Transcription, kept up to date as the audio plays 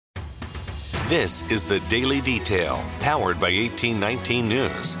This is the Daily Detail, powered by 1819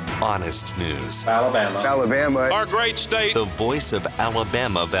 News. Honest news. Alabama. Our great state. The voice of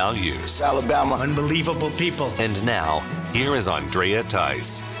Alabama values. Alabama. Unbelievable people. And now, here is Andrea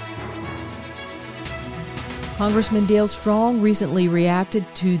Tice. Congressman Dale Strong recently reacted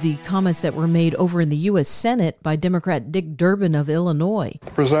to the comments that were made over in the U.S. Senate by Democrat Dick Durbin of Illinois.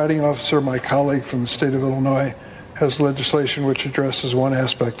 The presiding officer, my colleague from the state of Illinois, has legislation which addresses one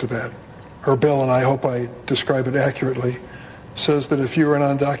aspect of that. Her bill, and I hope I describe it accurately, says that if you're an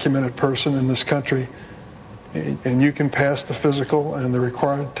undocumented person in this country and you can pass the physical and the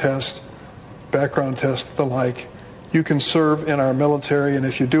required test, background test, the like, you can serve in our military, and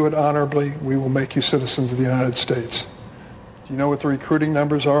if you do it honorably, we will make you citizens of the United States. Do you know what the recruiting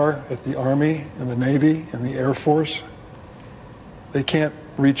numbers are at the Army and the Navy and the Air Force? They can't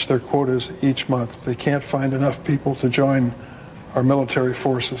reach their quotas each month. They can't find enough people to join our military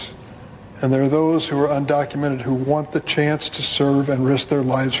forces. And there are those who are undocumented who want the chance to serve and risk their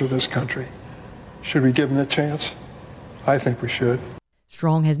lives for this country. Should we give them the chance? I think we should.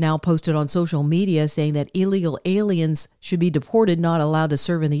 Strong has now posted on social media saying that illegal aliens should be deported, not allowed to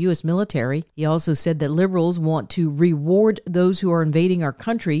serve in the U.S. military. He also said that liberals want to reward those who are invading our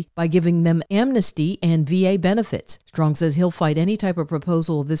country by giving them amnesty and VA benefits. Strong says he'll fight any type of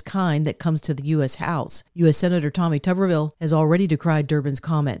proposal of this kind that comes to the U.S. House. U.S. Senator Tommy Tuberville has already decried Durbin's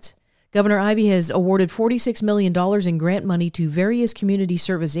comments. Governor Ivey has awarded $46 million in grant money to various community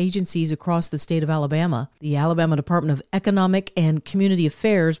service agencies across the state of Alabama. The Alabama Department of Economic and Community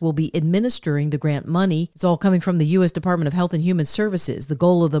Affairs will be administering the grant money. It's all coming from the U.S. Department of Health and Human Services. The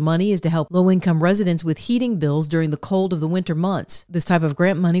goal of the money is to help low-income residents with heating bills during the cold of the winter months. This type of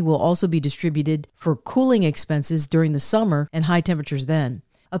grant money will also be distributed for cooling expenses during the summer and high temperatures then.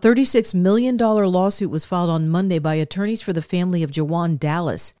 A $36 million lawsuit was filed on Monday by attorneys for the family of Jawan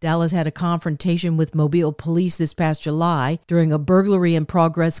Dallas. Dallas had a confrontation with Mobile police this past July during a burglary in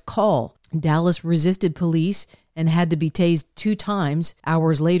progress call. Dallas resisted police and had to be tased 2 times.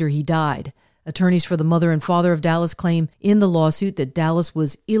 Hours later, he died. Attorneys for the mother and father of Dallas claim in the lawsuit that Dallas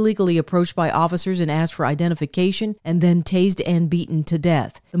was illegally approached by officers and asked for identification and then tased and beaten to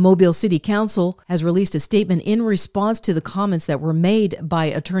death. The Mobile City Council has released a statement in response to the comments that were made by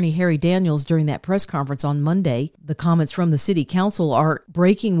Attorney Harry Daniels during that press conference on Monday. The comments from the City Council are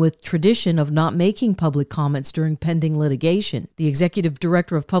breaking with tradition of not making public comments during pending litigation. The Executive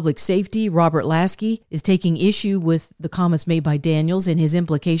Director of Public Safety, Robert Lasky, is taking issue with the comments made by Daniels and his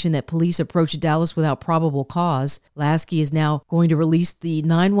implication that police approached Dallas without probable cause. Lasky is now going to release the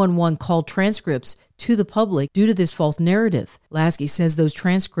 911 call transcripts to the public due to this false narrative. Lasky says those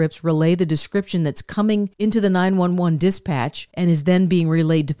transcripts relay the description that's coming into the 911 dispatch and is then being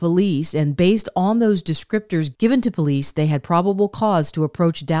relayed to police, and based on those descriptors given to police, they had probable cause to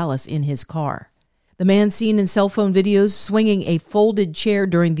approach Dallas in his car. The man seen in cell phone videos swinging a folded chair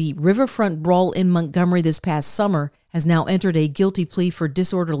during the Riverfront brawl in Montgomery this past summer has now entered a guilty plea for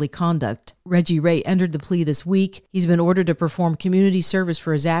disorderly conduct. Reggie Ray entered the plea this week. He's been ordered to perform community service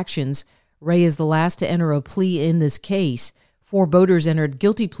for his actions. Ray is the last to enter a plea in this case. 4 boaters entered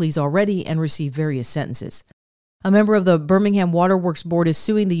guilty pleas already and received various sentences. A member of the Birmingham Water Works Board is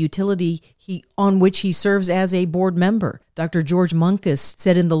suing the utility on which he serves as a board member. Dr. George Munkus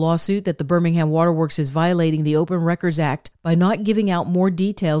said in the lawsuit that the Birmingham Water Works is violating the Open Records Act by not giving out more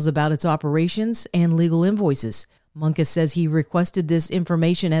details about its operations and legal invoices. Munkus says he requested this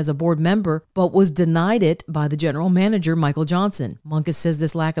information as a board member, but was denied it by the general manager, Michael Johnson. Munkus says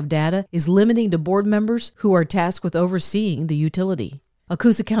this lack of data is limiting to board members who are tasked with overseeing the utility. A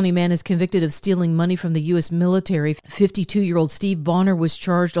Coosa County man is convicted of stealing money from the U.S. military. 52-year-old Steve Bonner was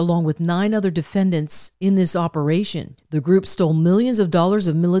charged along with 9 other defendants in this operation. The group stole millions of dollars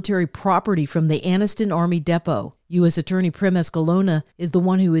of military property from the Anniston Army Depot. U.S. Attorney Prim Escalona is the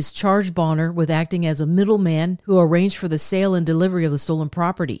one who has charged Bonner with acting as a middleman who arranged for the sale and delivery of the stolen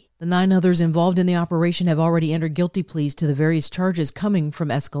property. The 9 others involved in the operation have already entered guilty pleas to the various charges coming from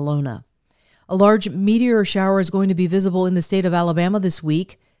Escalona. A large meteor shower is going to be visible in the state of Alabama this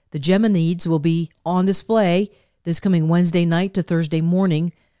week. The Gemini will be on display this coming Wednesday night to Thursday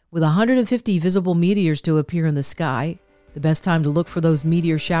morning, with 150 visible meteors to appear in the sky. The best time to look for those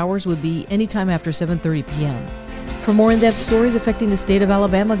meteor showers would be anytime after 7:30 p.m. For more in-depth stories affecting the state of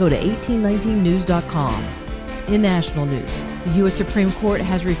Alabama, go to 1819news.com. In national news, the U.S. Supreme Court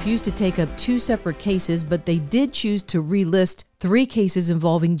has refused to take up 2 separate cases, but they did choose to relist 3 cases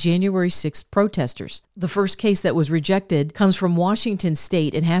involving January 6th protesters. The first case that was rejected comes from Washington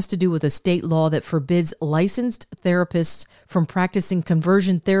state and has to do with a state law that forbids licensed therapists from practicing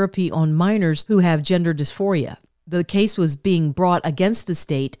conversion therapy on minors who have gender dysphoria. The case was being brought against the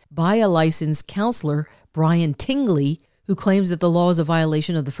state by a licensed counselor, Brian Tingley, who claims that the law is a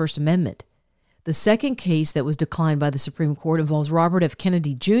violation of the First Amendment. The second case that was declined by the Supreme Court involves Robert F.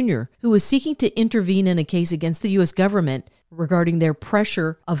 Kennedy Jr., who was seeking to intervene in a case against the U.S. government regarding their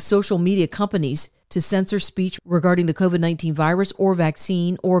pressure of social media companies to censor speech regarding the COVID-19 virus or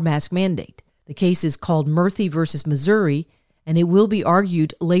vaccine or mask mandate. The case is called Murphy versus Missouri, and it will be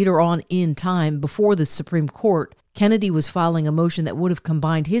argued later on in time before the Supreme Court. Kennedy was filing a motion that would have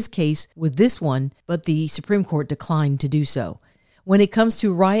combined his case with this one, but the Supreme Court declined to do so. When it comes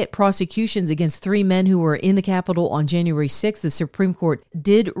to riot prosecutions against 3 men who were in the Capitol on January 6th, the Supreme Court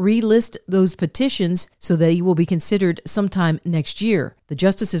did relist those petitions so that he will be considered sometime next year. The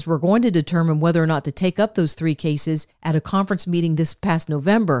justices were going to determine whether or not to take up those 3 cases at a conference meeting this past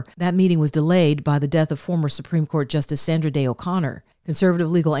November. That meeting was delayed by the death of former Supreme Court Justice Sandra Day O'Connor.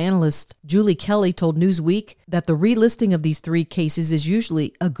 Conservative legal analyst Julie Kelly told Newsweek that the relisting of these 3 cases is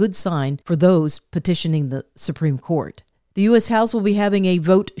usually a good sign for those petitioning the Supreme Court. The U.S. House will be having a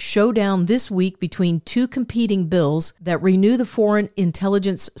vote showdown this week between 2 competing bills that renew the Foreign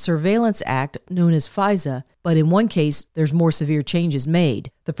Intelligence Surveillance Act, known as FISA, but in one case, there's more severe changes made.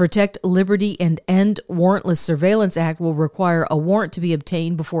 The Protect Liberty and End Warrantless Surveillance Act will require a warrant to be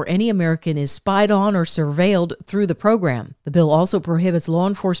obtained before any American is spied on or surveilled through the program. The bill also prohibits law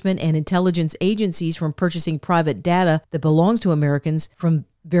enforcement and intelligence agencies from purchasing private data that belongs to Americans from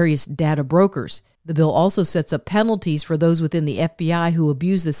various data brokers. The bill also sets up penalties for those within the FBI who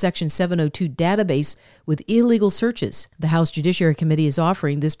abuse the Section 702 database with illegal searches. The House Judiciary Committee is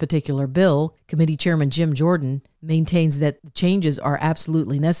offering this particular bill. Committee Chairman Jim Jordan maintains that the changes are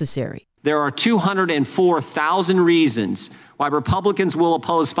absolutely necessary. There are 204,000 reasons why Republicans will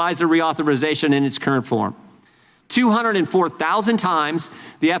oppose FISA reauthorization in its current form. 204,000 times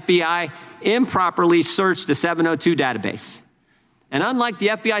the FBI improperly searched the 702 database. And unlike the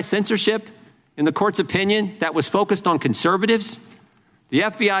FBI censorship, in the court's opinion, that was focused on conservatives, the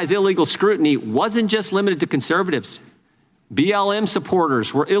FBI's illegal scrutiny wasn't just limited to conservatives. BLM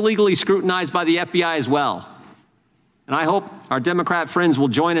supporters were illegally scrutinized by the FBI as well. And I hope our Democrat friends will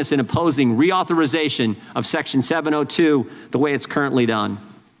join us in opposing reauthorization of Section 702 the way it's currently done.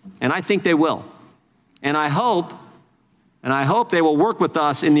 And I think they will. And I hope they will work with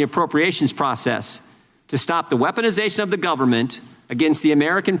us in the appropriations process to stop the weaponization of the government against the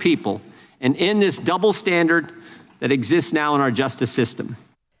American people and end this double standard that exists now in our justice system.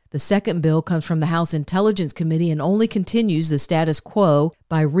 The second bill comes from the House Intelligence Committee and only continues the status quo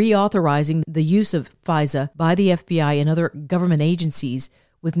by reauthorizing the use of FISA by the FBI and other government agencies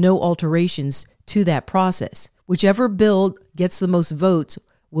with no alterations to that process. Whichever bill gets the most votes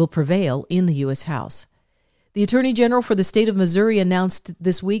will prevail in the U.S. House. The Attorney General for the state of Missouri announced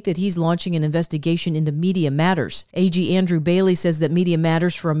this week that he's launching an investigation into Media Matters. AG Andrew Bailey says that Media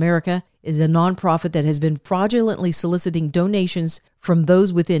Matters for America is a nonprofit that has been fraudulently soliciting donations from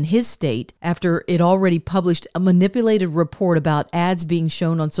those within his state after it already published a manipulated report about ads being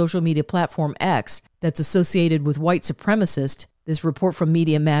shown on social media platform X that's associated with white supremacists. This report from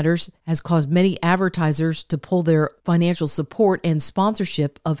Media Matters has caused many advertisers to pull their financial support and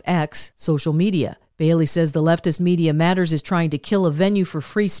sponsorship of X social media. Bailey says the leftist Media Matters is trying to kill a venue for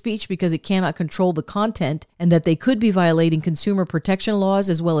free speech because it cannot control the content, and that they could be violating consumer protection laws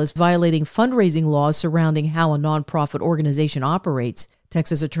as well as violating fundraising laws surrounding how a nonprofit organization operates.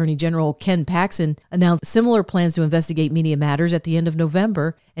 Texas Attorney General Ken Paxton announced similar plans to investigate Media Matters at the end of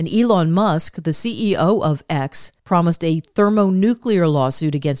November, and Elon Musk, the CEO of X, promised a thermonuclear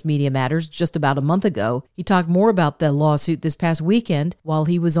lawsuit against Media Matters just about a month ago. He talked more about the lawsuit this past weekend while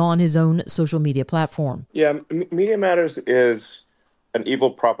he was on his own social media platform. Yeah, Media Matters is an evil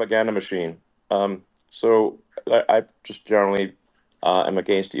propaganda machine. So I just generally am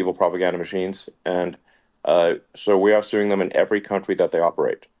against evil propaganda machines, and so we are suing them in every country that they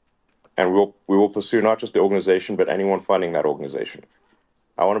operate. And we will pursue not just the organization, but anyone funding that organization.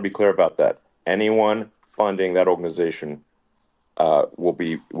 I want to be clear about that. Anyone funding that organization,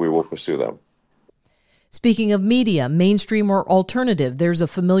 we will pursue them. Speaking of media, mainstream or alternative, there's a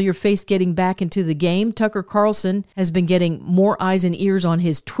familiar face getting back into the game. Tucker Carlson has been getting more eyes and ears on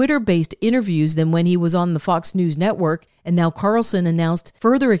his Twitter-based interviews than when he was on the Fox News network. And now Carlson announced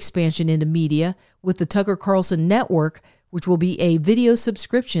further expansion into media with the Tucker Carlson Network, which will be a video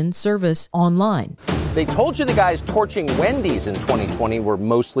subscription service online. They told you the guys torching Wendy's in 2020 were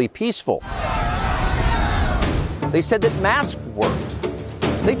mostly peaceful. They said that masks worked.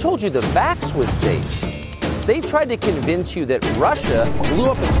 They told you the vax was safe. They tried to convince you that Russia blew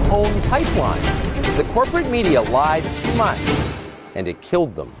up its own pipeline. The corporate media lied too much. and it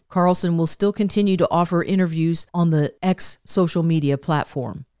killed them. Carlson will still continue to offer interviews on the X social media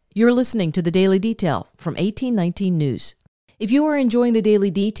platform. You're listening to The Daily Detail from 1819 News. If you are enjoying The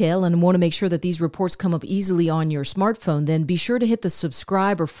Daily Detail and want to make sure that these reports come up easily on your smartphone, then be sure to hit the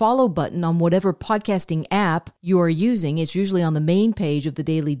subscribe or follow button on whatever podcasting app you are using. It's usually on the main page of The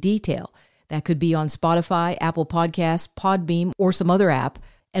Daily Detail. That could be on Spotify, Apple Podcasts, Podbeam, or some other app.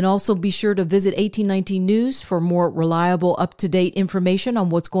 And also be sure to visit 1819 News for more reliable, up-to-date information on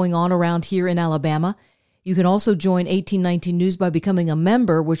what's going on around here in Alabama. You can also join 1819 News by becoming a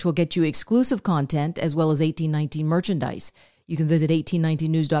member, which will get you exclusive content as well as 1819 merchandise. You can visit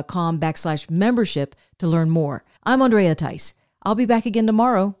 1819news.com/membership to learn more. I'm Andrea Tice. I'll be back again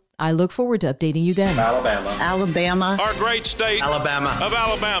tomorrow. I look forward to updating you then. Alabama. Our great state. Alabama. Of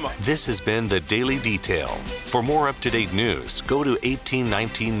Alabama. This has been The Daily Detail. For more up-to-date news, go to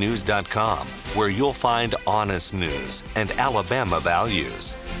 1819news.com, where you'll find honest news and Alabama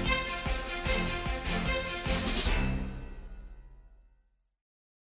values.